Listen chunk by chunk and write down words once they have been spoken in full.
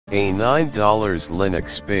A $9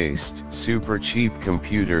 Linux-based, super cheap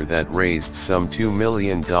computer that raised some $2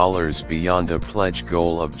 million beyond a pledge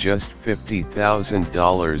goal of just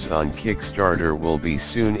 $50,000 on Kickstarter will be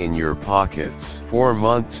soon in your pockets. 4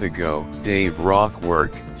 months ago, Dave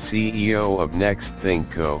Rauchwerk, CEO of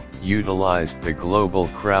NextThinkCo, utilized the global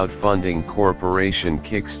crowdfunding corporation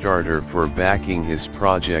Kickstarter for backing his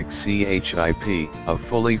project C.H.I.P, a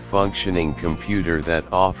fully functioning computer that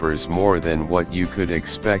offers more than what you could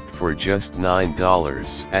expect for just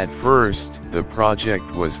 $9. At first, the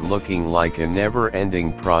project was looking like a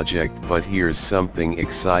never-ending project, but here's something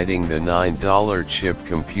exciting: the $9 chip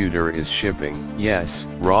computer is shipping. Yes,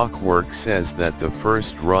 Rauchwerk says that the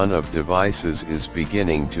first run of devices is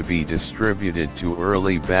beginning to be distributed to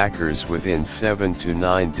early backers within 7 to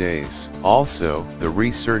 9 days. Also, the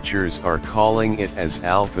researchers are calling it as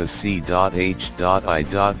Alpha C.H.I.P.S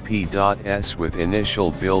with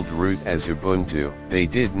initial build root as Ubuntu. They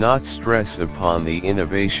did not stress upon the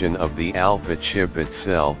innovation of the Alpha chip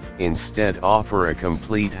itself, instead offer a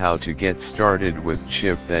complete how to get started with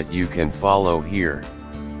chip that you can follow here.